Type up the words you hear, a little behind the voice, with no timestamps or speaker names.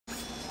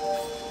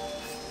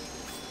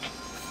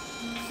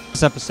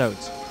last episode,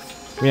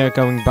 we are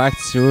going back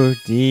to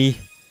the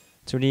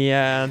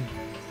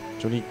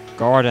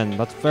garden.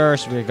 But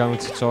first, we are going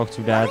to talk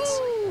to that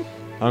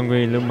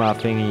hungry Luma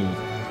thingy,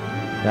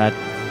 that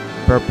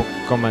purple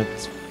comet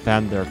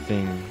vendor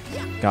thing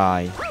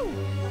guy.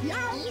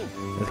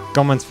 The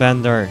comet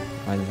vendor.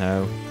 I don't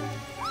know.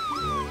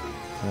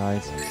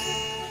 Right.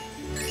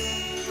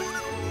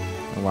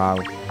 Oh, wow.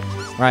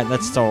 Right,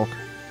 let's talk.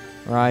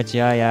 Right,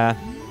 yeah.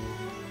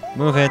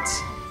 Move it.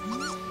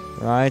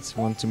 Right,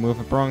 want to move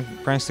a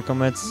Prankster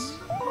Comets?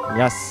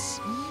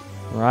 Yes.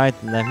 Right,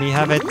 let me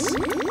have it.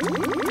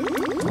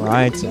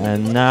 Right,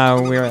 and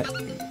now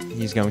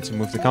he's going to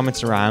move the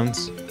comets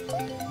around.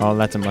 I'll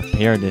let them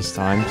appear this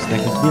time, so they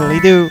can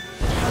really do.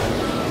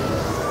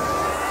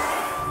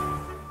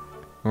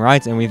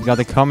 Right, and we've got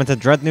a comet at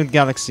Dreadnought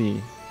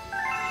Galaxy.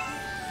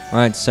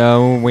 Right,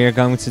 so we're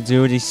going to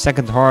do the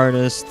second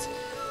hardest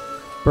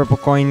purple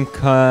coin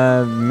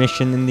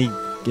mission in the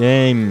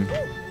game.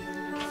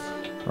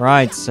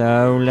 Right,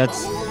 so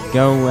let's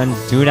go and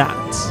do that.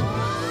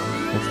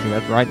 Let's do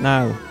that right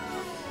now.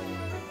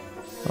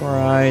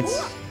 Alright.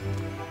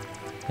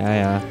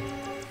 Yeah.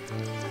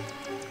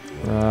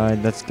 Right,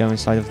 let's go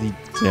inside of the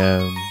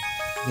dome.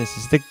 This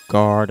is the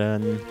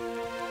garden.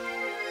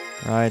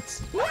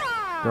 Right.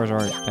 Yours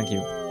are, thank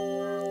you.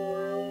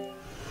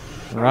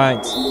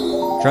 Right.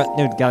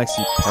 Dreadnought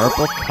Galaxy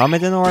Purple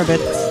Comet in orbit.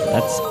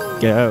 Let's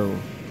go.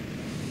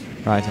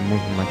 Right, I'm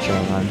moving my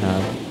chair around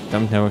now.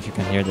 Don't know if you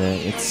can hear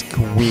it's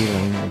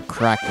squealing and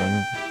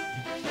cracking.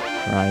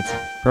 Right.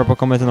 Purple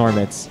Comet in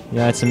orbit.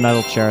 Yeah, it's a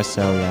metal chair,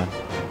 so yeah.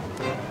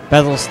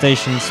 Battle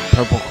stations,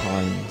 purple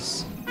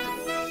coins.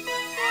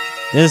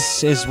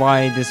 This is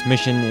why this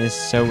mission is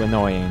so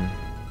annoying.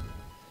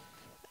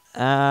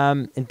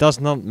 It does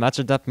not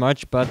matter that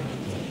much, but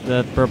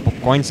the purple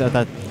coins at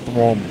that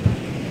thwomp,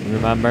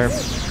 remember?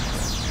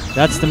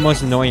 That's the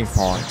most annoying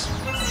part.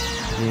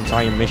 The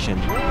entire mission.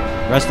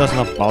 The rest does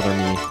not bother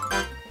me.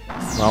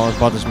 Well, it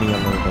bothers me a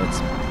little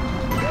bit.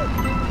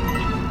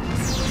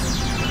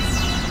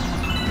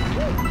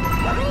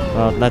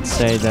 Well, let's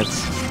say that...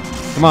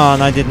 Come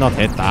on, I did not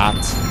hit that.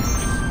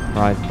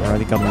 Right, I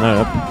already got an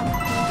up.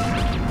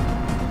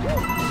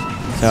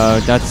 So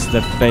that's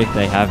the faith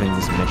they have in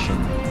this mission.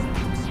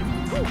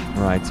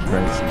 Right,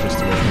 great, just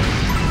a little.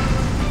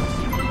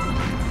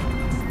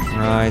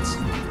 Right.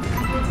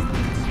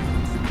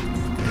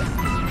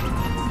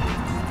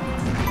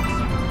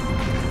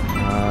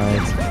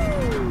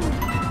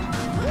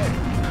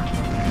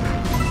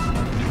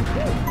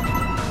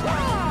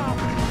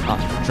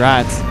 Ah,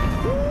 drat.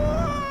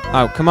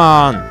 Oh, come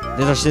on!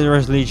 Did I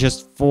seriously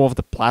just fall off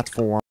the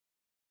platform?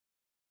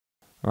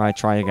 Alright,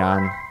 try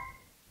again.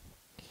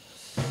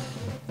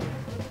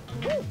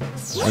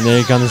 And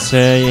they're gonna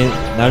say,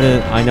 now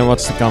that I know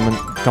what's the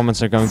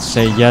comments are going to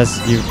say,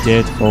 yes, you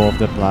did fall off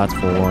the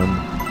platform.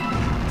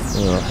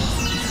 Ugh.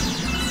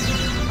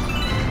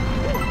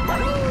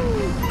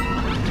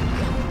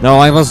 No,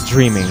 I was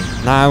dreaming.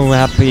 Now I'm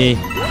happy.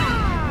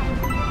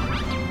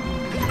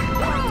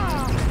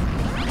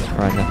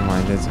 Alright, never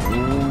mind it.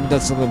 Ooh,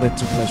 that's a little bit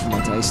too close for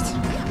my taste.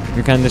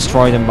 You can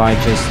destroy them by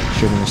just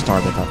shooting a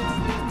star bit up.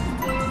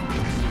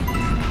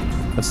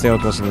 But still,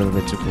 it was a little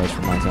bit too close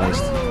for my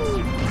taste.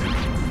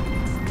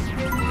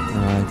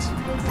 Alright.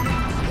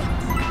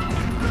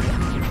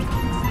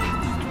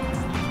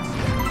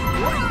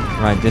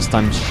 Right, this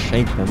time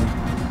shake them.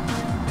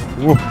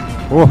 Whoa,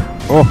 whoa,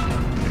 whoa.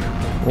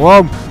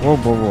 Whoa, whoa,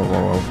 whoa, whoa,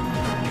 whoa, whoa.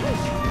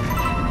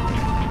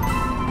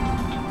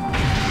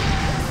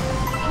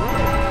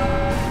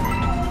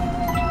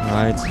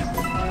 Right.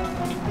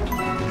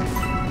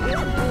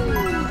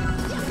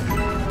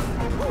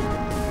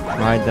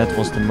 Right, that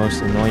was the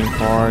most annoying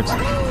part.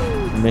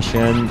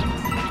 Mission.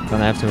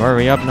 Gonna have to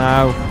hurry up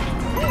now.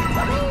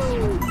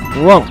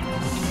 Whoa!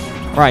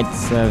 Right,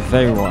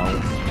 very well.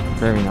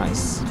 Very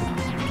nice.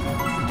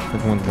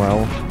 That went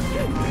well.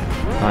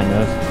 Kind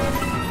of.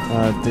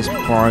 This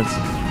part.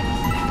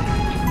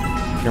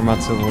 Come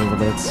out a little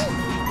bit.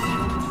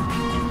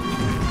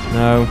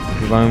 No,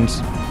 you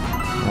won't.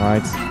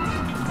 Right.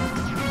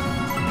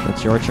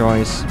 That's your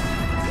choice.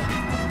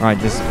 Right,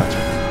 this is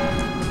better.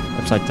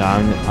 Upside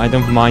down. I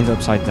don't mind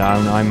upside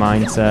down. I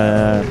mind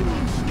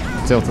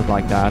tilted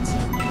like that.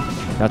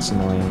 That's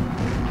annoying.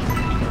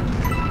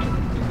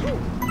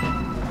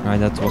 Right,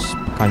 that was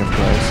kind of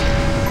close.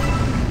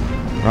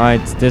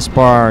 Right, this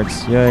part.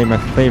 Yay, my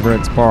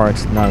favorite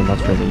part. No,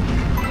 not really.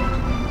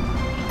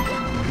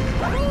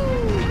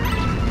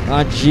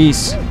 Ah,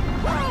 jeez.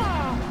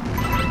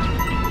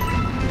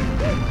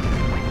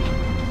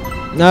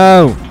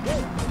 No!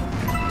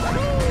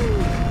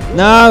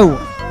 No!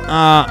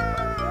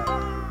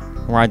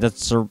 Right,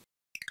 that's a...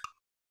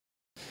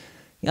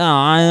 Yeah,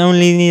 I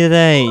only needed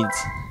 8.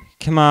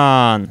 Come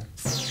on.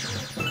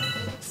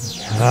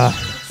 I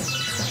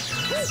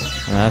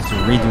have to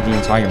redo the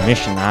entire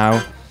mission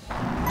now.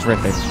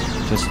 Terrific.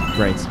 Just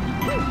great.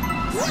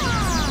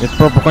 With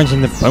purple coins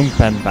in the bone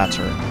pen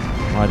better.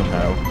 I don't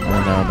know. I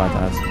don't know about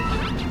that.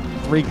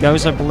 3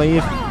 goes, I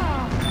believe.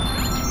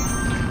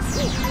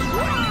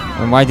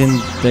 And why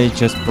didn't they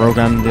just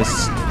program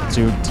this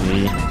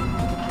 2D?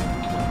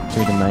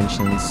 2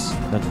 dimensions.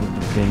 That would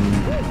have been...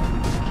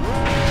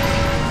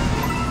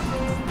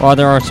 Well,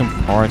 there are some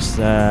parts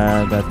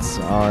that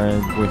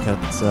are wicked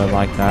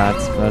like that,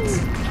 but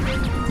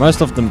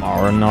most of them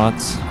are not.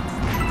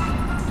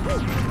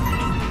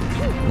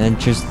 Then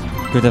just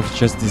could have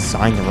just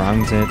designed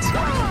around it,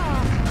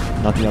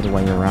 not the other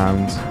way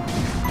around.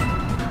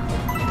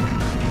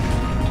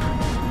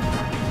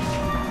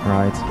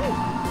 Right.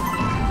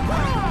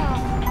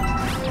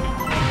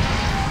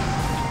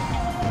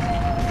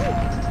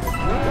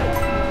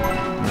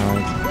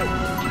 Right.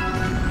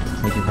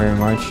 Thank you very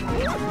much.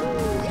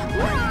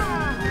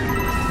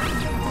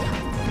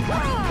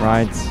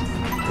 Right.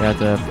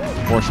 Get a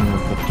portion of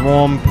the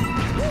thwomp.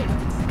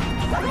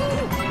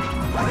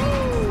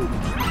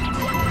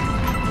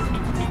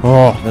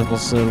 Oh, that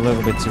was a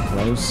little bit too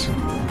close.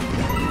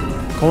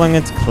 Calling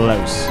it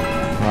close.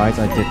 Right,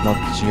 I did not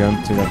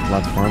jump to that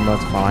platform, but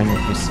fine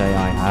if you say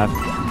I have.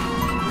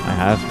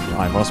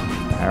 I was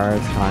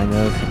prepared, kind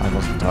of. I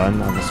was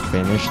done, I was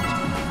finished.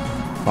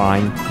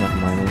 Fine, never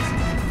mind it.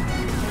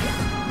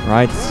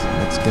 Right,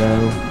 let's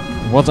go.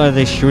 What are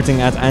they shooting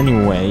at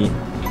anyway?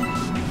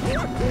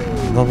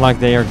 Not like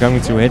they are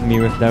going to hit me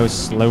with those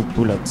slow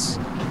bullets.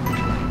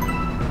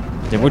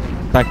 They would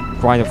pack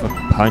quite of a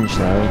punch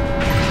though.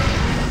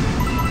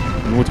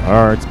 It would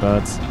hurt,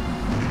 but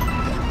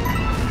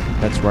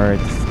that's where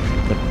it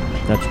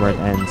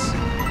ends.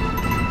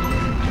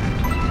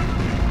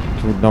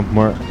 It would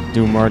not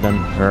do more than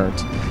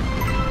hurt.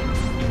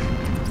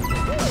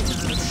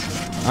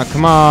 Ah,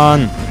 come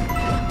on!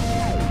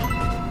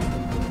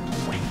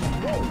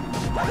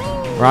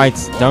 Right,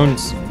 don't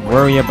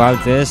worry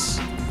about this.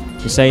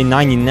 You say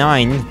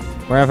 99,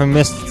 or have I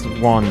missed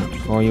one?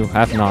 Or you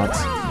have not.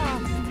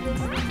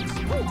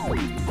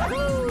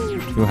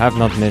 You have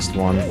not missed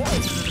one.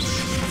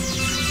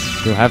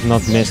 You have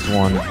not missed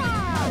one.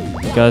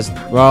 Because,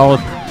 well,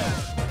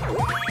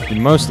 the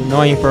most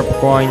annoying purple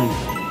coin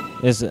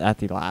is at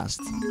the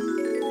last.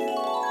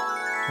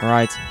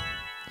 Right.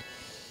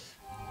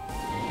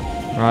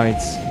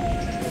 Right.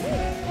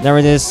 There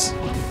it is.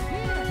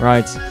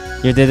 Right.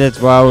 You did it.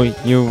 Wow,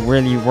 you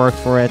really worked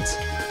for it.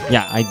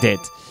 Yeah, I did.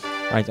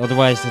 Right,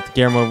 otherwise the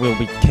Guillermo will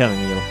be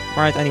killing you.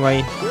 Alright,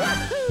 anyway.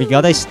 We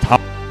got a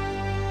stop.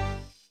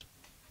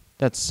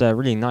 That's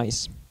really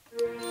nice.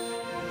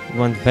 It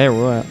went very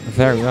well.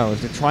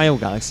 If the trial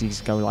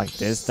galaxies go like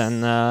this,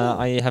 then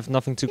I have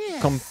nothing to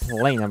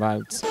complain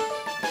about.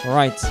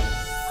 Alright.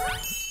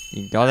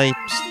 You got a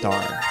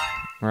star.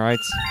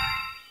 Alright.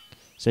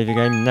 Save your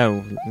game?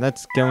 No.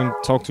 Let's go and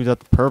talk to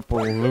that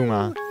purple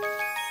Luma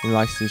who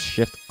likes to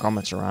shift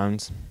comets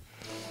around.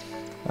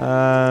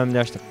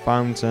 There's the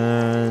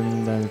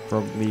fountain. Then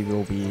probably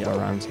will be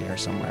around here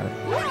somewhere.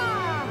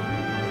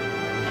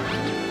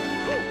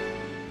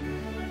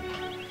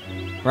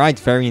 Right,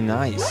 very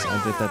nice.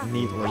 I did that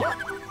neatly.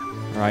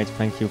 Right,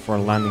 thank you for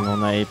landing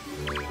on a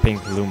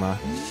pink Luma.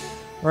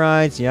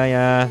 Right,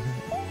 yeah.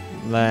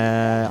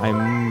 I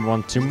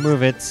want to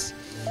move it.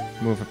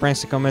 Move a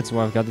Prankster Comets.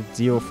 Well, I've got a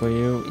deal for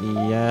you.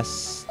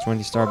 Yes,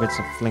 20 star bits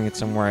and fling it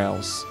somewhere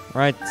else.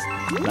 Right,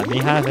 let me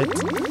have it.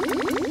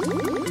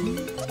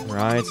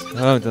 Right.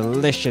 Oh,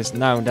 delicious.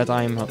 Now that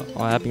I'm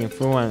happy and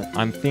full and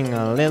I'm feeling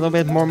a little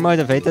bit more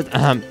motivated.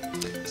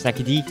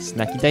 Snacky D,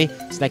 snacky day,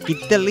 snacky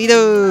diddly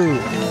doo.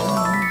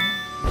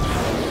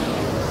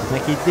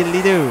 Snacky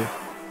diddly doo.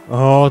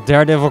 Oh,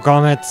 Daredevil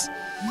Comets.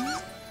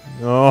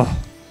 Oh,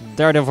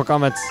 Daredevil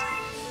Comets.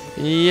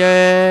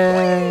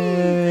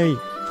 Yay!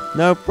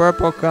 No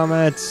purple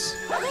comets.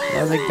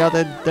 But I got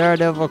a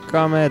Daredevil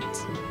Comet.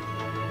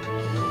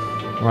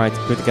 Right,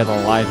 could get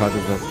a life out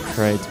of that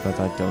crate, but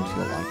I don't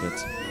feel like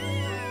it.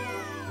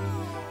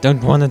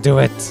 Don't wanna do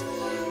it.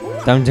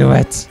 Don't do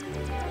it.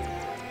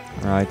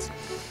 Right.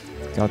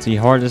 Got the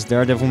hardest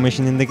Daredevil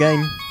mission in the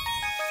game.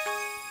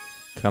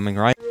 Coming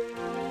right.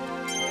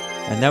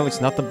 And no,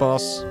 it's not the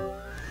boss.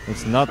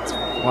 It's not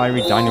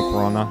Fiery Dino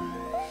Piranha.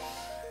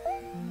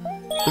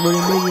 The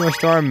Meteor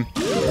Storm.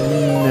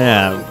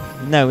 No.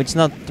 No, it's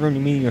not through the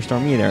Meteor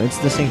Storm either. It's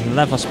the same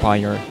Lava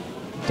Spire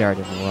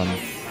Daredevil run.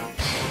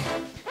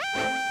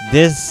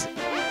 This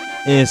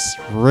is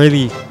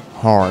really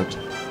hard.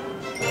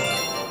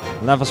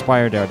 Lava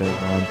Spire Daredevil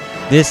run.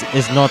 This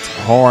is not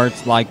hard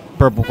like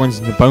Purple Coins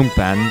in the Bone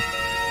Pen.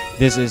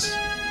 This is...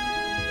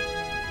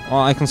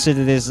 Well, I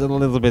consider this a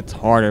little bit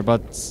harder,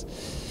 but...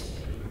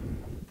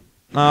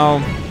 No.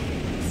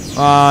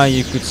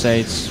 You could say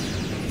it's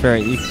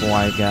very equal,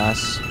 I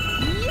guess.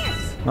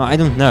 No, I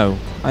don't know.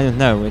 I don't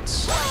know.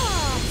 It's...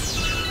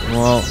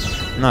 Well,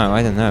 no,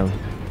 I don't know.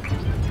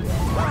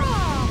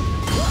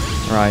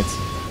 Right.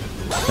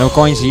 No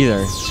coins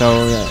either,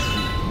 so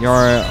you're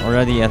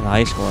already at a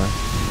high score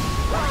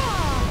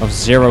of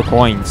 0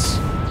 coins.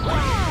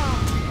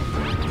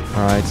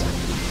 Alright.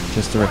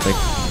 Just terrific.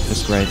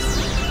 Just great.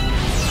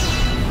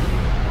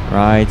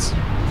 Right.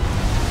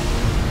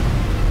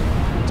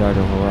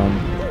 Daredevil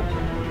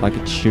run. Like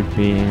it should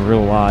be in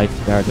real life,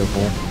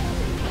 Daredevil.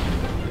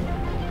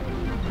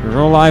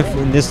 Real life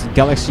in this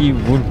galaxy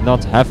would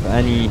not have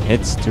any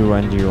hits to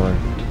endure.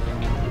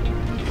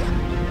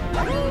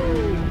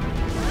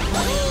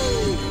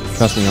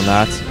 Trust me on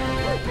that.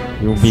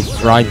 You'll be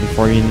fried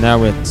before you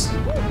know it.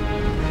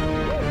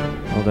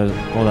 All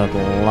that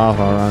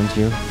lava around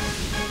you.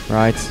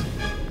 Right.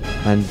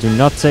 And do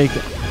not take...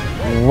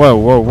 Whoa,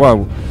 whoa,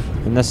 whoa.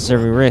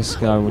 Unnecessary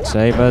risk, I would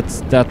say, but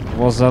that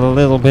was a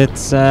little bit...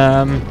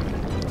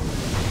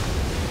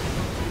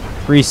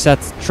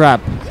 preset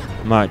trap.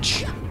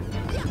 Much.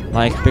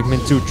 Like Pikmin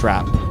 2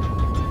 trap.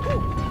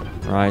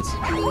 Right.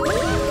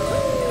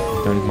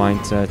 Don't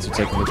mind to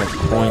take a look at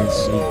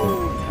coins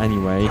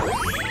anyway.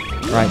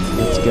 Right,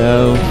 let's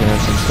go. We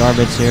have some star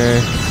bits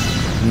here.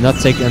 Do not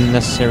take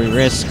unnecessary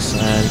risks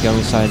and go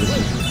inside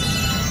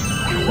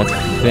that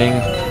thing.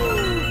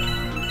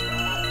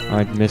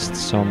 I missed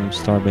some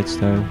star bits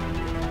though.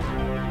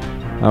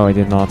 Oh, I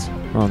did not.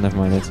 Oh, never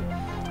mind it.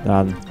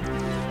 Done.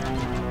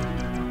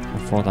 I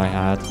thought I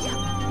had.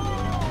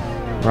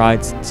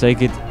 Right,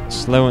 take it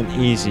slow and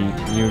easy.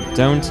 You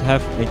don't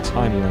have a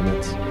time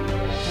limit.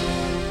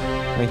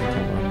 Thank you,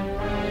 camera.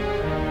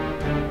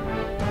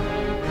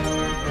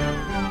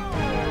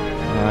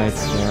 Right,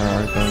 there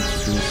are going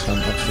to be some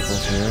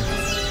obstacles here.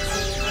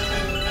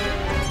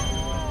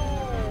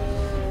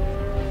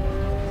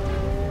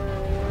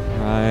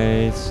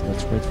 Right,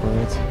 let's wait for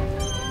it.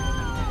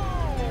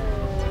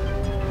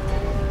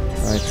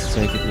 Right,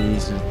 take it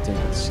easy, take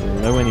it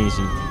slow and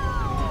easy.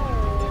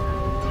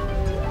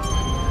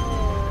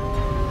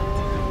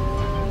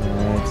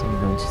 Right, I'm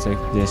going to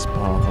take this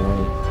path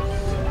away.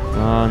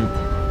 Come on.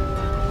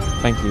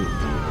 Thank you.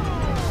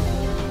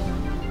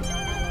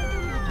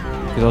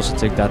 You could also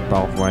take that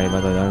path away,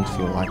 but I don't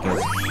feel like it.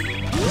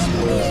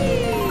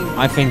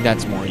 I think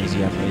that's more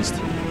easy at least.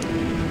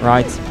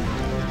 Right,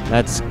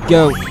 let's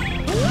go.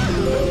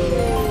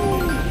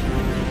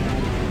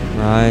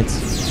 Right.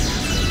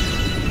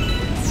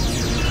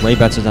 Way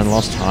better than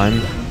last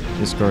time.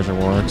 This cursor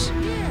works.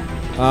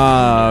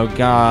 Oh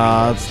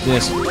god,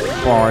 this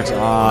part.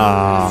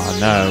 Ah,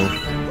 no.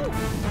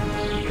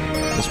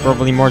 It's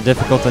probably more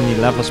difficult than the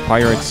lava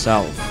spire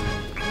itself.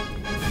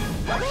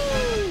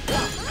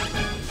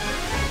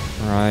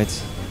 Right.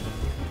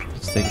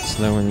 Let's take it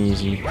slow and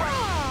easy.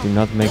 Do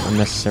not make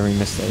unnecessary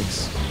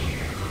mistakes.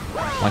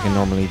 Like I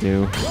normally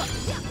do.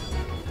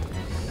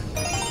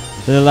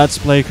 The Let's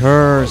Play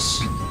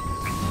curse!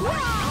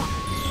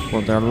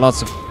 Well, there are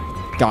lots of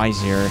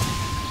guys here.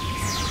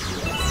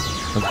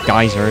 Not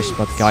geysers,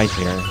 but guys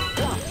here.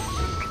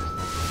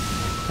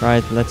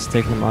 Right, let's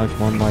take them out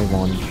one by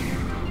one.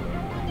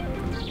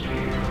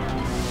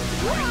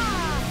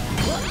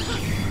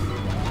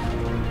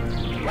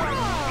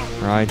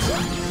 Right.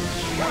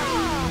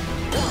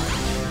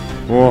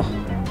 Whoa.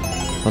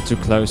 Not too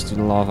close to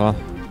the lava.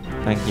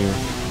 Thank you.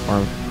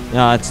 Or,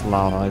 yeah, it's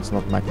lava, it's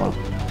not magma.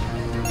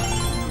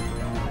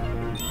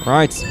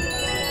 Right.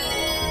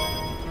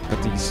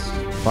 Got these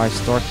 5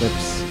 star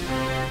clips.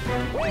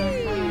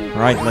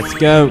 Right, let's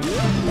go. To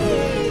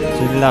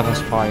the lava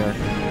spire.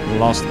 The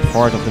last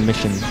part of the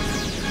mission.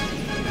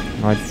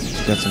 Right,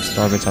 let's get some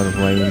star bits out of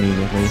the way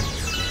immediately.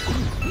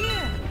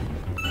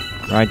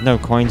 Right, no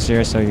coins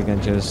here, so you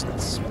can just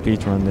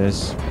speedrun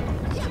this.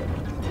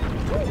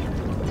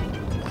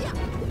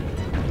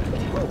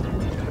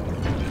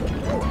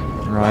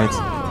 Right.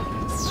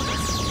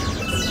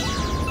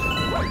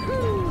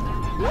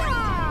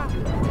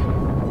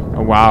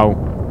 Oh, wow.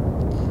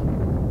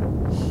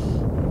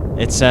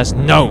 It says,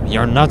 no,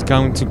 you're not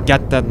going to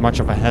get that much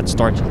of a head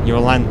start. You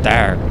land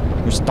there.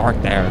 You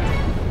start there.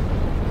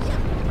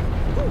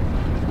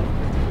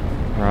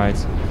 Right.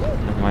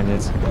 Never mind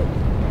it.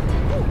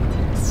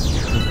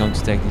 I'm going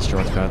to take the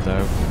shortcut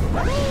though.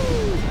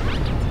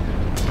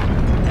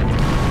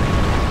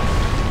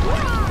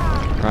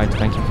 Right,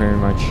 thank you very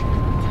much.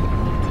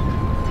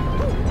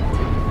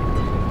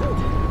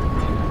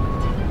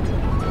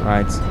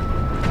 Right.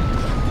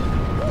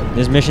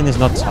 This mission is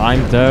not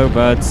timed though,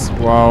 but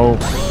whoa,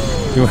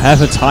 you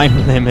have a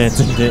time limit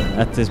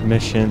at this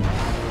mission.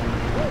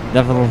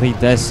 Definitely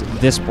this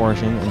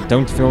portion, and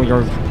don't fill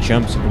your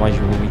jumps, otherwise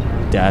you will be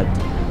dead.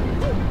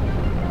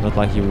 Not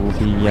like you will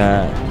be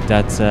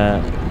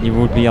you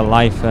would be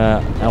alive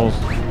else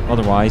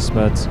otherwise,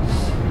 but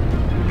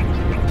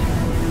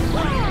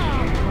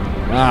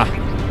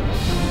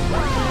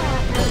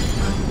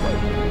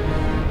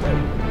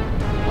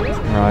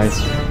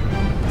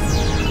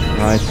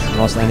Right,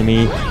 lost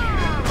enemy.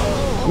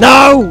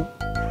 No!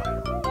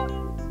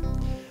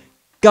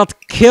 Got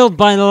killed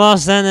by the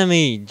last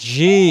enemy.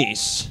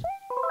 Jeez.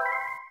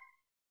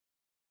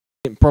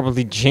 It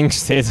probably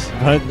jinxed it,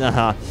 but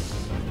nah.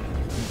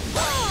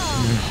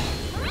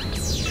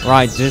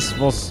 Right, this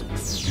was...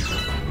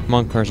 Come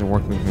on, cursor,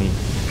 work with me.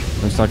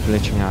 I'm start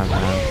glitching out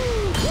now.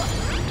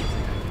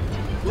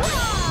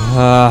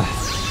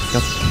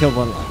 Got killed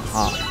by...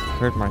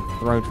 hurt my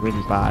throat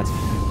really bad.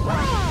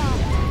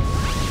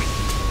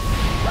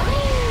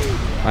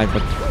 Right,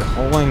 but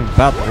calling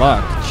bad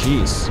luck,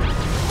 jeez.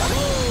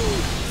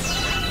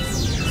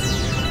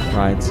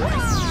 Right.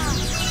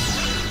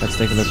 Let's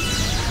take a look.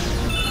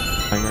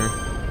 Timer.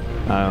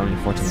 Only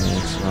 14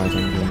 minutes. Right,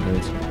 I'm doing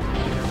good.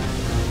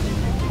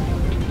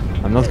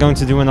 I'm not going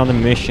to do another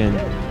mission.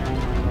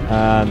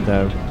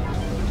 Though.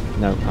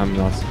 No, I'm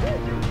not.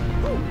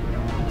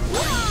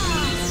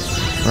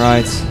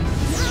 Right.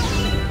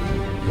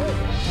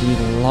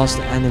 The lost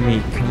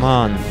enemy, come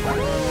on.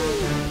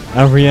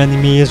 Every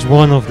enemy is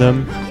one of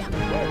them.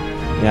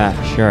 Yeah,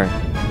 sure.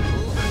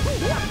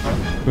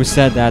 Who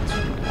said that?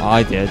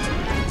 I did.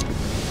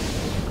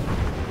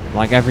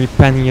 Like every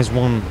penny is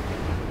one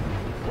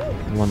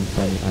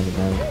penny, I don't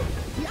know.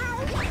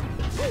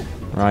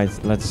 Right,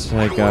 let's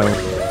go.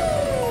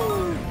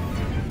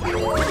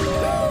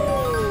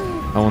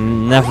 I will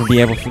never be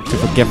able to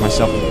forgive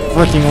myself.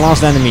 Freaking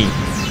lost enemy!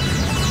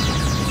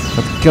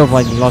 Got killed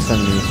by the lost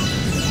enemy.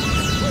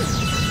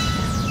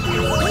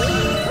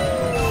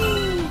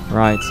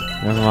 Right,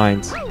 never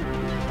mind.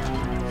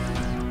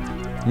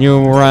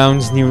 New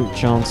rounds, new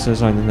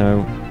chances, I don't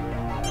know.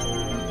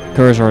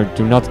 Cursor,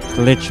 do not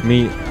glitch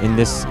me in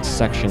this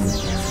section.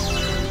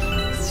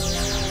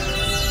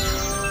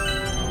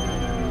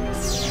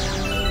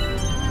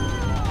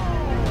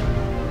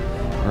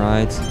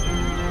 Right.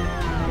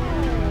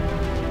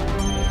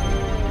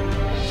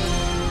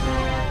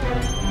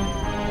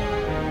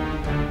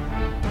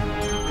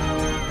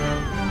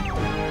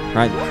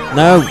 Right,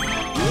 no!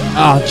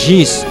 Ah, oh,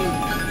 jeez!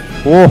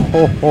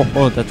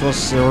 Oh, that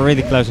was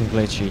really close and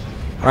glitchy.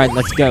 Right,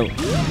 let's go.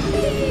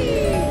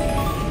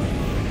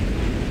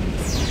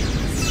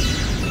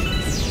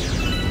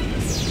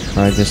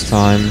 Alright, this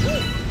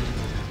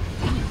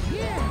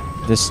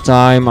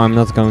time I'm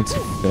not going to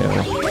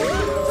fail.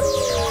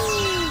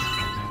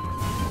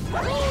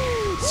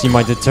 See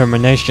my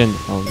determination.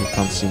 Oh, you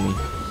can't see me.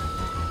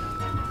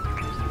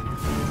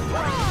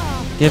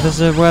 Give us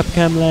a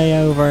webcam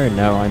layover.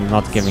 No, I'm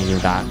not giving you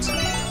that.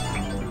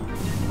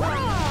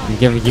 I'm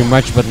giving you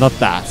much, but not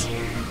that.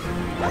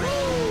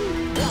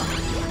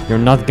 You're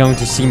not going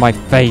to see my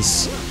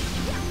face.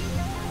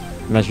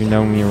 Unless you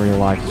know me in real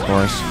life, of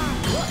course.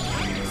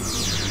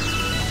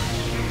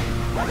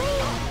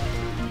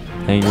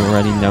 And you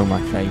already know my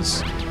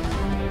face.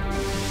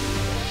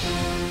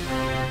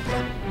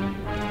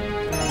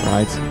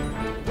 Right.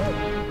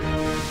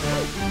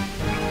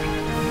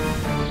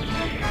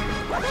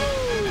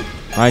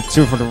 Right,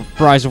 2 for the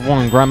price of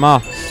 1, Grandma.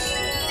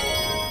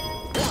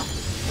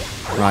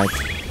 Right.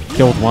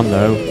 Killed 1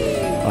 though.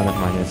 Oh, never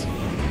mind it.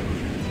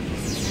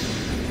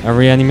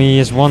 Every enemy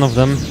is one of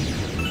them.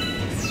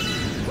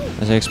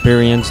 As I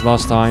experienced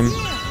last time.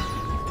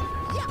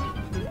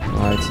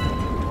 Right.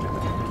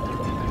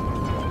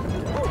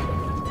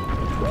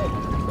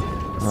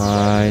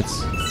 Right.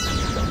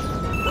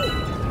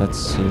 Let's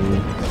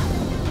see.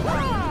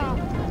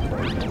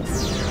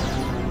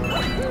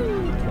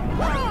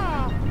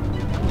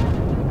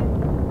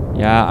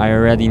 Yeah, I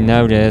already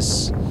know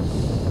this.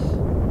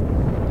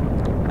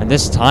 And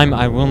this time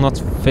I will not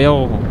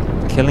fail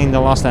killing the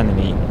last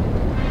enemy.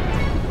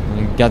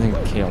 I'm getting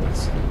killed.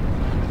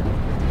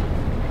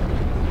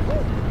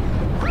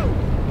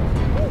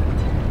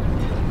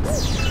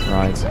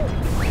 Right.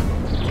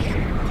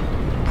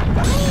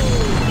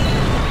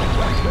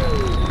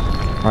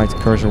 Right,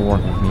 cursor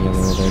work with me a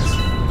little bit.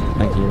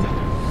 Thank you.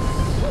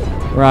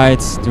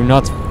 Right, do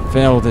not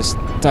fail this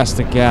test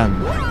again.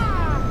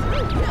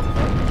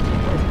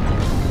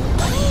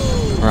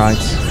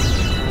 Right.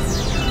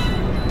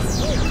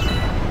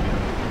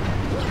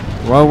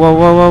 Whoa, whoa,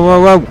 whoa, whoa,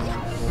 whoa,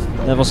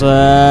 whoa! That was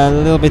a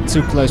little bit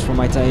too close for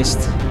my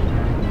taste.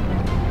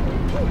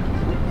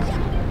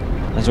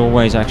 As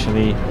always,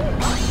 actually.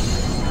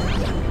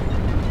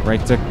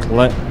 Break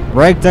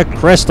the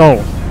crystal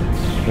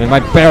with my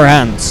bare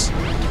hands.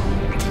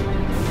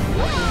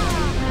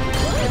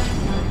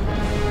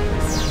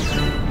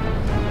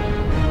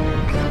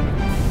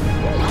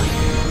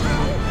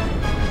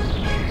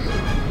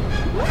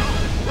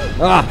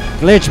 Ah,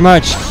 glitch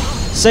much.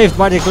 Saved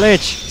by the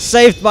glitch.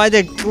 Saved by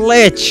the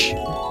glitch.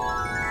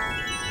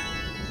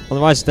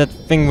 Otherwise, that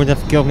thing would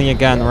have killed me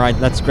again. Alright,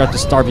 let's grab the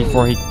star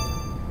before the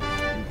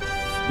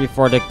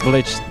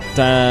glitch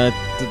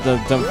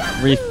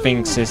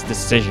rethinks his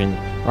decision.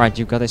 Alright,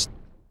 you got this.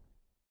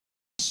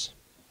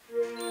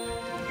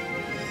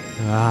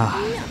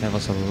 Ah, that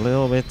was a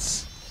little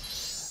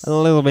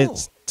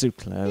bit too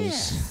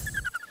close.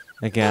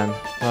 Again.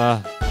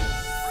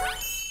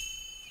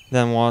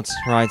 Then what?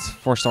 Right,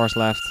 4 stars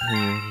left. You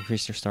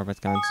increase your star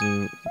bet count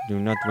to do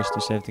not wish to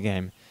save the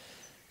game.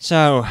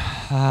 So,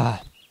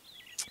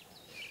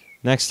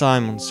 next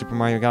time on Super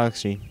Mario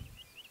Galaxy,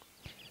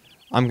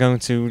 I'm going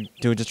to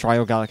do the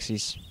Trial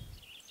Galaxies.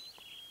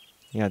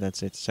 Yeah,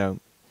 that's it. So,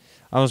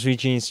 I was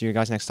VG, see you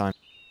guys next time.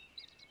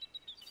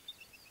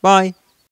 Bye!